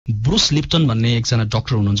Bruce Lipton भन्ने एकजना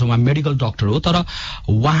doctor हुनुहुन्छ, उहाँ मेडिकल डाक्टर हो, तर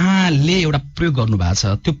उहाँले एउटा प्रयोग गर्नु भएको छ।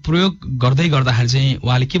 त्यो प्रयोग गर्दै गर्दाखेरि चाहिँ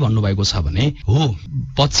उहाँले के भन्नुभएको छ भने, हो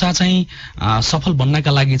बच्चा चाहिँ सफल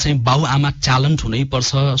बन्नका लागि चाहिँ बाबुआमा ट्यालेन्ट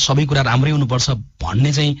हुनैपर्छ, सबै कुरा राम्रै हुनुपर्छ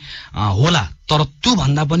भन्ने चाहिँ होला, तर त्यो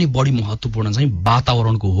भन्दा पनि बढी महत्त्वपूर्ण चाहिँ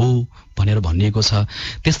वातावरणको हो भनेर भनिएको छ।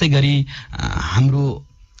 त्यस्तै गरी हाम्रो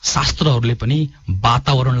शास्त्रहरूले पनि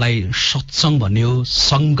वातावरणलाई सत्संग भन्यो,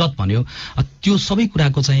 संगत भन्यो, त्यो सबै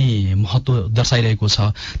कुराको चाहिँ महत्त्व दर्शाइरहेको छ।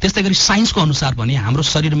 त्यस्तै गरी साइन्सको अनुसार पनि हाम्रो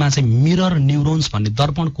शरीरमा चाहिँ मिरर न्युरोन्स भन्ने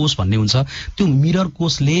दर्पण कोष भन्ने हुन्छ, त्यो मिरर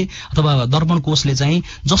कोषले अथवा दर्पण कोषले चाहिँ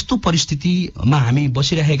जस्तो परिस्थितिमा हामी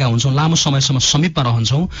बसिरहेका हुन्छौँ, लामो समयसम्म समीपमा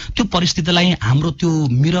रहन्छौँ, त्यो परिस्थितिलाई हाम्रो त्यो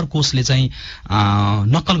मिरर कोषले चाहिँ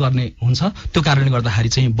नक्कल गर्ने हुन्छ। त्यो कारणले गर्दाखेरि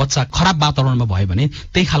चाहिँ बच्चा खराब वातावरणमा भयो भने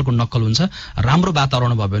त्यही खालको नक्कल हुन्छ, राम्रो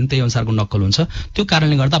वातावरण भयो भने त्यही अनुसारको नक्कल हुन्छ। त्यो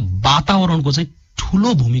कारणले गर्दा वातावरणको चाहिँ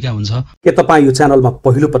ठूलो भूमिका हुन्छ। के तपाईँ यो च्यानलमा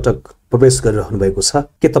पहिलो पटक प्रवेश गरिरहनु भएको छ?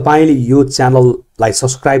 के तपाईँले यो च्यानललाई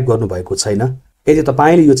सब्स्क्राइब गर्नुभएको छैन? यदि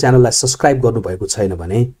तपाईँले यो च्यानललाई सब्स्क्राइब गर्नुभएको छैन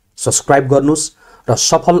भने सब्स्क्राइब गर्नुहोस् र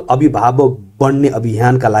सफल अभिभावक बन्ने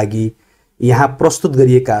अभियानका लागि यहाँ प्रस्तुत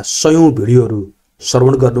गरिएका 100औं भिडियोहरू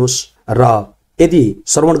श्रवण गर्नुहोस्। र यदि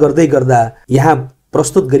श्रवण गर्दै गर्दा यहाँ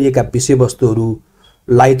प्रस्तुत गरिएका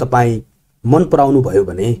विषयवस्तुहरूलाई तपाईँ मन पराउनु भयो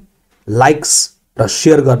भने लाइक्स र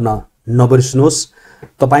शेयर गर्न नबिर्सनुहोस्।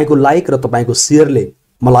 तपाईको लाइक र तपाईको शेयरले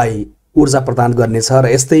मलाई ऊर्जा प्रदान गर्नेछ र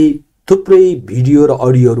यस्तै थुप्रै भिडियो र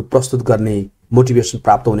अडियोहरू प्रस्तुत गर्ने मोटिभेसन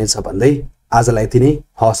प्राप्त हुनेछ भन्दै आजलाई यति नै।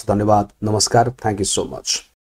 हवस्, धन्यवाद, नमस्कार, थ्यांक यू सो मच।